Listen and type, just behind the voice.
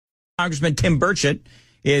Congressman Tim Burchett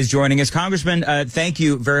is joining us. Congressman, thank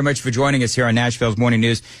you very much for joining us here on Nashville's Morning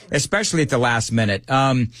News, especially at the last minute.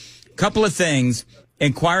 Couple of things.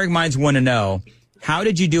 Inquiring minds want to know, how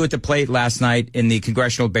did you do at the plate last night in the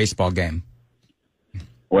congressional baseball game?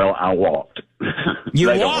 Well, I walked. You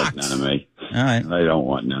they walked? Don't want none of me. All right. They don't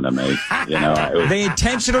want none of me. You know, They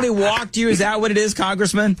intentionally walked you? Is that what it is,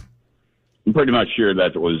 Congressman? I'm pretty much sure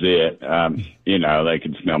that was it. You know, they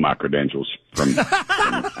could smell my credentials from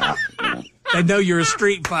out, you know. They know you're a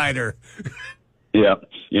street fighter. Yeah.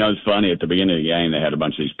 You know, it's funny. At the beginning of the game, they had a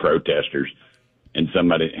bunch of these protesters. And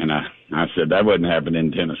I said, that wouldn't happen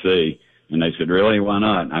in Tennessee. And they said, really? Why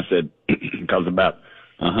not? And I said, because about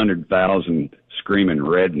 100,000 screaming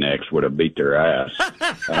rednecks would have beat their ass.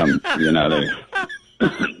 You know,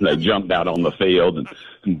 they jumped out on the field,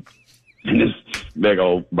 and this big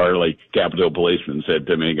old burly Capitol policeman said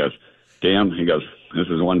to me, he goes, Tim, this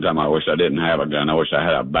is one time I wish I didn't have a gun. I wish I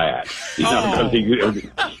had a bat. You know,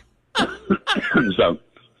 so,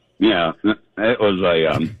 yeah, it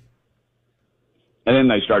was and then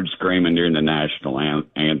they started screaming during the national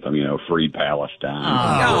anthem, you know, Free Palestine.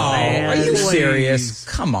 Oh, are you serious?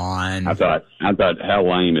 Come on. I thought, how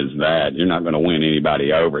lame is that? You're not going to win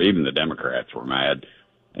anybody over. Even the Democrats were mad,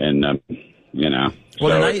 and you know.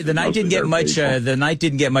 Well, so the night didn't get much. The night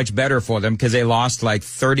didn't get much better for them because they lost like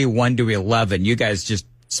 31-11. You guys, just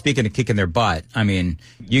speaking of kicking their butt, I mean,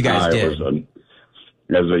 you guys did. As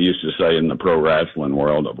they used to say in the pro wrestling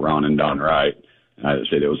world of Ron and Don Wright, I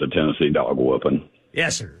said it was a Tennessee dog whooping.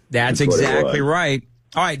 Yes, sir. That's exactly right.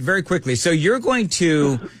 All right, very quickly. So you're going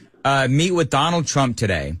to meet with Donald Trump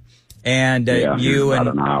today, and you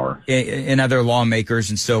and other lawmakers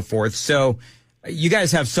and so forth. So you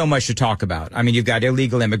guys have so much to talk about. I mean, you've got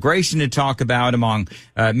illegal immigration to talk about, among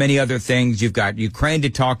many other things. You've got Ukraine to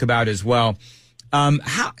talk about as well. I'm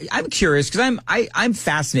curious because I'm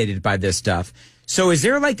fascinated by this stuff. So is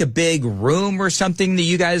there like a big room or something that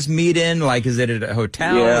you guys meet in? Like, is it at a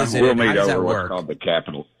hotel? Yeah, we'll meet over what's called the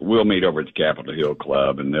Capitol. We'll meet over at the Capitol Hill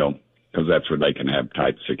Club, and because that's where they can have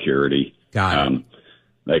tight security. Got it.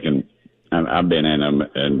 They can. I've been in them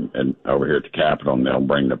and over here at the Capitol, and they'll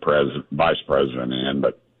bring the vice president in,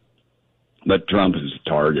 but Trump is a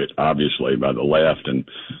target, obviously, by the left, and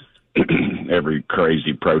every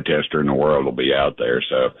crazy protester in the world will be out there.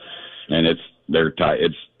 So, and they're tight.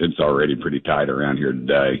 It's already pretty tight around here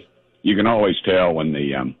today. You can always tell when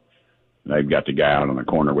they've got the guy out on the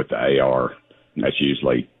corner with the AR. That's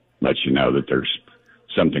usually lets you know that there's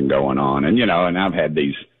something going on. And and I've had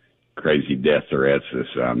these crazy death threats.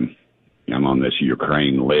 I'm on this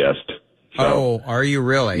Ukraine list. So, are you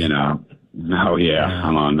really? Oh yeah,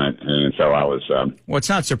 I'm on that. And so I was. Well, it's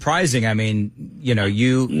not surprising. I mean, you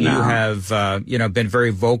have been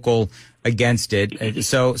very vocal against it.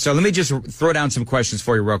 So let me just throw down some questions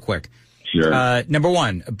for you real quick. Sure. Number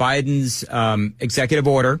one, Biden's executive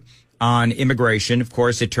order on immigration. Of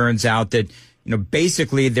course, it turns out that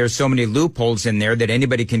basically there's so many loopholes in there that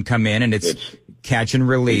anybody can come in and it's catch and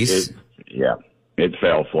release. It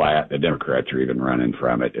fell flat. The Democrats are even running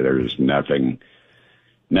from it. There's nothing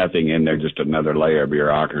in there, just another layer of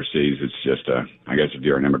bureaucracies. It's just I guess if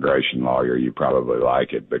you're an immigration lawyer, you probably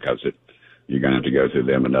like it because you're going to have to go through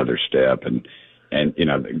them another step. And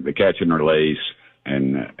the catch and release.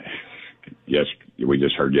 And yes, we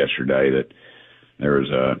just heard yesterday that there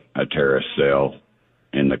was a terrorist cell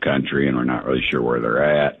in the country, and we're not really sure where they're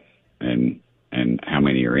at and how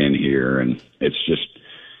many are in here. And it's just,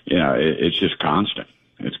 it's just constant.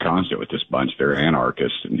 It's constant with this bunch. They're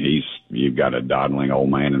anarchists, and you've got a dawdling old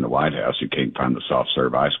man in the White House who can't find the soft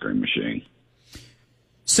serve ice cream machine.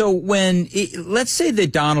 So let's say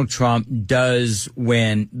that Donald Trump does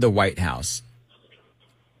win the White House,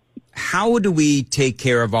 how do we take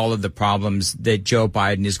care of all of the problems that Joe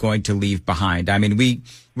Biden is going to leave behind? I mean,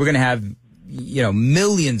 we're going to have,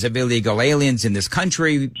 millions of illegal aliens in this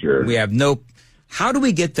country. Sure. We have how do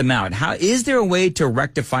we get them out? Is there a way to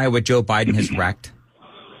rectify what Joe Biden has wrecked?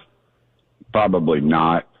 Probably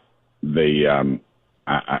not.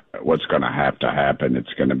 What's going to have to happen,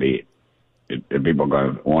 it's going to be, people are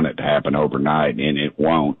going to want it to happen overnight, and it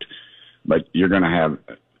won't. But you're going to have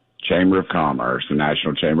Chamber of Commerce, the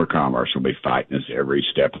National Chamber of Commerce will be fighting us every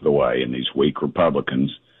step of the way, and these weak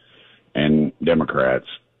Republicans and Democrats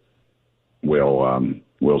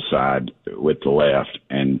will side with the left,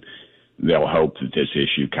 and they'll hope that this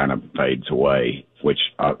issue kind of fades away, which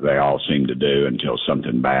they all seem to do until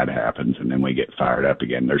something bad happens, and then we get fired up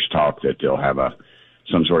again. There's talk that they'll have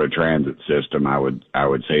some sort of transit system. I would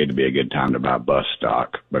say it'd be a good time to buy bus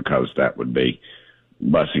stock, because that would be,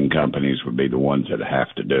 busing companies would be the ones that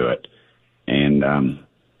have to do it. And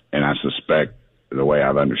I suspect the way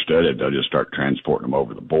I've understood it, they'll just start transporting them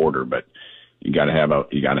over the border. But you got to have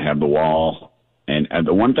the wall. And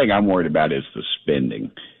the one thing I'm worried about is the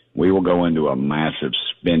spending. We will go into a massive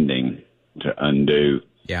spending to undo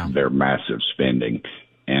their massive spending.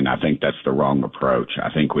 And I think that's the wrong approach.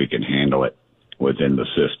 I think we can handle it within the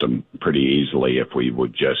system pretty easily if we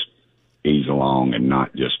would just ease along and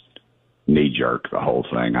not just knee-jerk the whole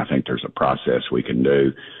thing. I think there's a process we can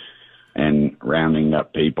do. And rounding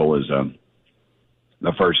up people is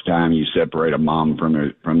the first time you separate a mom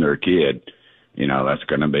from their kid, that's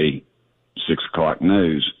going to be 6 o'clock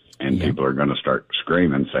news. And people are going to start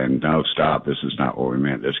screaming, saying, no, stop, this is not what we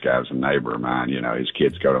meant. This guy's a neighbor of mine. His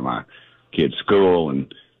kids go to my kid's school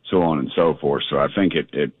and so on and so forth. So I think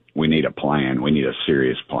we need a plan. We need a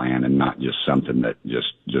serious plan and not just something that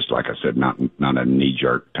just like I said, not a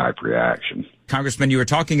knee-jerk type reaction. Congressman, you were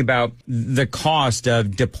talking about the cost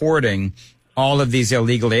of deporting all of these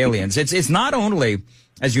illegal aliens. It's not only,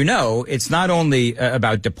 as you know, it's not only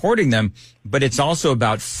about deporting them, but it's also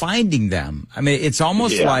about finding them. I mean, it's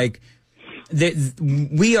almost like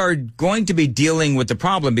we are going to be dealing with the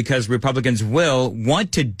problem because Republicans will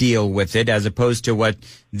want to deal with it as opposed to what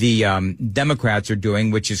the Democrats are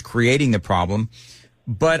doing, which is creating the problem.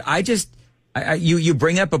 But you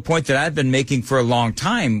bring up a point that I've been making for a long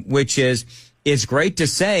time, which is it's great to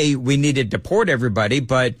say we need to deport everybody,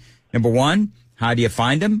 but number one, how do you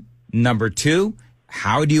find them? Number two,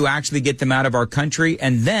 how do you actually get them out of our country?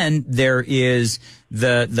 And then there is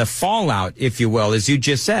the fallout, if you will, as you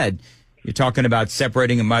just said. You're talking about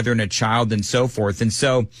separating a mother and a child and so forth. And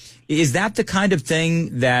so is that the kind of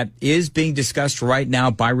thing that is being discussed right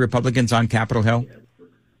now by Republicans on Capitol Hill?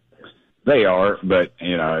 They are, but,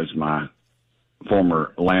 as my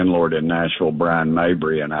former landlord in Nashville, Brian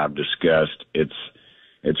Mabry, and I've discussed,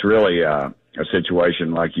 it's really a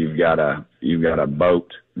situation like you've got a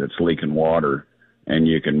boat that's leaking water, and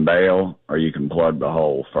you can bail or you can plug the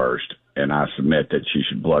hole first. And I submit that you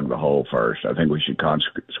should plug the hole first. I think we should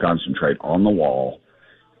concentrate on the wall.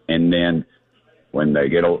 And then when they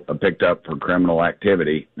get picked up for criminal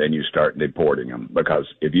activity, then you start deporting them. Because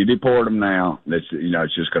if you deport them now, it's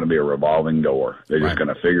just going to be a revolving door. They're just going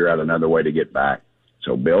to figure out another way to get back.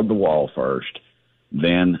 So build the wall first,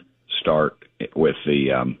 then start with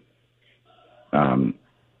the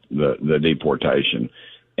deportation.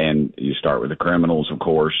 And you start with the criminals, of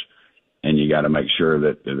course. And you got to make sure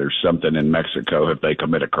that there's something in Mexico if they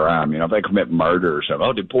commit a crime. If they commit murder or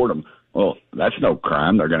something, deport them. Well, that's no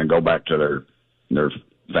crime. They're going to go back to their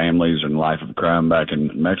families and life of crime back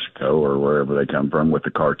in Mexico or wherever they come from with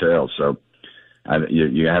the cartel. So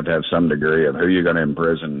you have to have some degree of who you're going to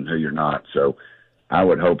imprison and who you're not. So I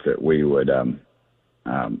would hope that we would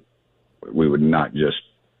not just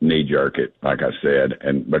knee-jerk it, like I said,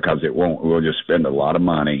 and because we'll just spend a lot of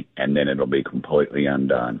money and then it'll be completely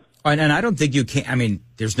undone. And I don't think you can. I mean,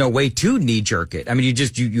 there's no way to knee jerk it. I mean,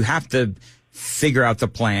 you have to figure out the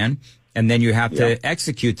plan and then you have to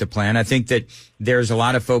execute the plan. I think that there's a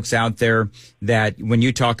lot of folks out there that when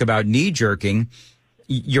you talk about knee jerking,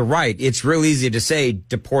 you're right. It's real easy to say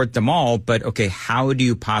deport them all, but okay, how do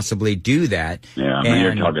you possibly do that? Yeah, I mean,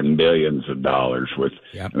 you're talking billions of dollars with,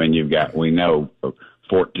 I mean, we know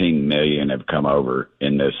 14 million have come over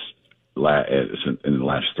in the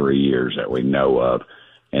last 3 years that we know of.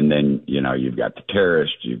 And then, you've got the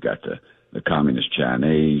terrorists, you've got the communist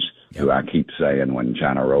Chinese, who I keep saying when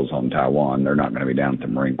China rolls on Taiwan, they're not going to be down at the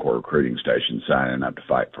Marine Corps recruiting station signing up to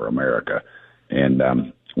fight for America.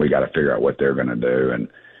 And we got to figure out what they're going to do. And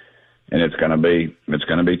it's going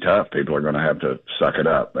to be tough. People are going to have to suck it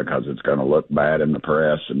up because it's going to look bad in the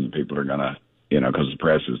press, and people are going to, because the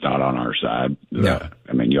press is not on our side. No.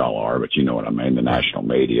 I mean, y'all are, but you know what I mean. The national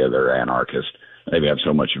media, they're anarchists. They have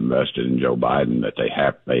so much invested in Joe Biden that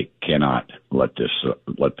they cannot let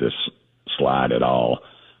this slide at all.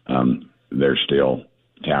 They're still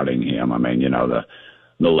touting him. I mean,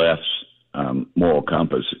 the left's moral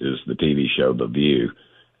compass is the TV show The View,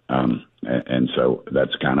 and so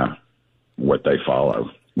that's kind of what they follow.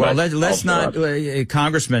 Well, let's not,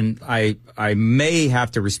 Congressman. I may have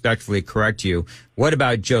to respectfully correct you. What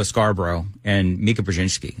about Joe Scarborough and Mika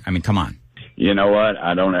Brzezinski? I mean, come on. You know what?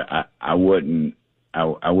 I wouldn't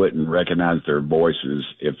recognize their voices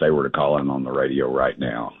if they were to call in on the radio right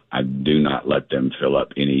now. I do not let them fill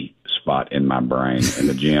up any spot in my brain. In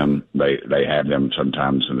the gym, they have them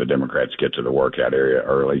sometimes when the Democrats get to the workout area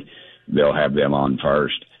early. They'll have them on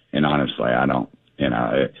first. And honestly, I don't,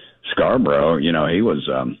 Scarborough, he was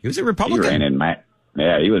a Republican. He ran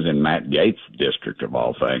in he was in Matt Gaetz' district of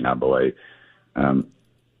all things, I believe.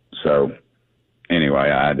 So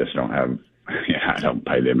anyway, I just don't have I don't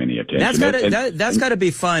pay them any attention. That's got to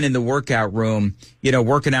be fun in the workout room,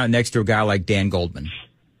 working out next to a guy like Dan Goldman.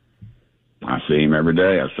 I see him every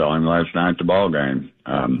day. I saw him last night at the ball game.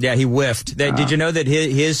 Yeah, he whiffed. Did you know that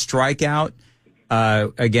his strikeout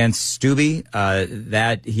against Stubbe,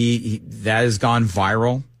 that has gone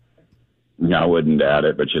viral? No, I wouldn't doubt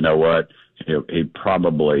it. But you know what? He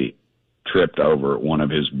probably tripped over one of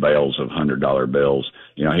his bales of $100 bills.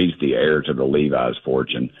 He's the heir to the Levi's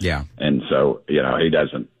fortune. Yeah. And so, he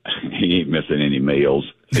ain't missing any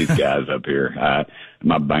meals. These guys up here.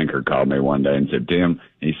 My banker called me one day and said, Tim,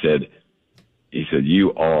 he said,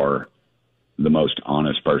 you are the most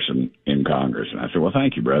honest person in Congress. And I said, well,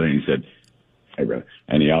 thank you, brother. And he said, hey, brother.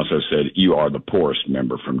 And he also said, you are the poorest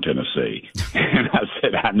member from Tennessee. And I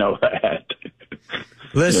said, I know that.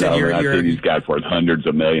 Listen, I see these guys worth hundreds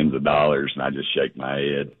of millions of dollars, and I just shake my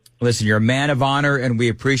head. Listen, you're a man of honor, and we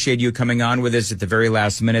appreciate you coming on with us at the very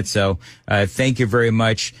last minute. So thank you very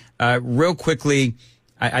much. Real quickly,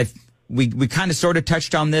 we kind of sort of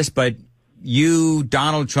touched on this, but you,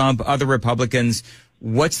 Donald Trump, other Republicans,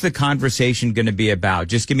 what's the conversation going to be about?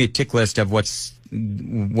 Just give me a tick list of what is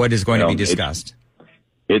going to be discussed.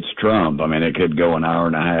 It's Trump. I mean, it could go an hour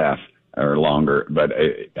and a half or longer, but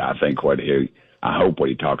I think I hope what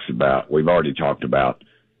he talks about, we've already talked about,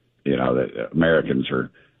 that Americans are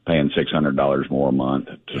paying $600 more a month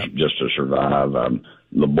just to survive,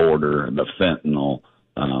 the border, the fentanyl,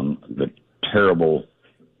 the terrible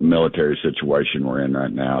military situation we're in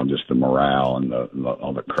right now, just the morale and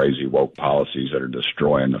all the crazy woke policies that are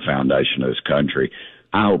destroying the foundation of this country.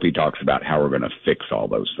 I hope he talks about how we're going to fix all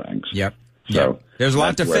those things. Yep. So there's a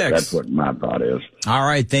lot to fix. That's what my thought is. All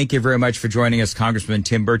right. Thank you very much for joining us, Congressman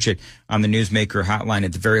Tim Burchett, on the Newsmaker Hotline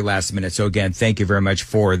at the very last minute. So again, thank you very much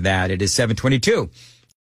for that. It is 7:22.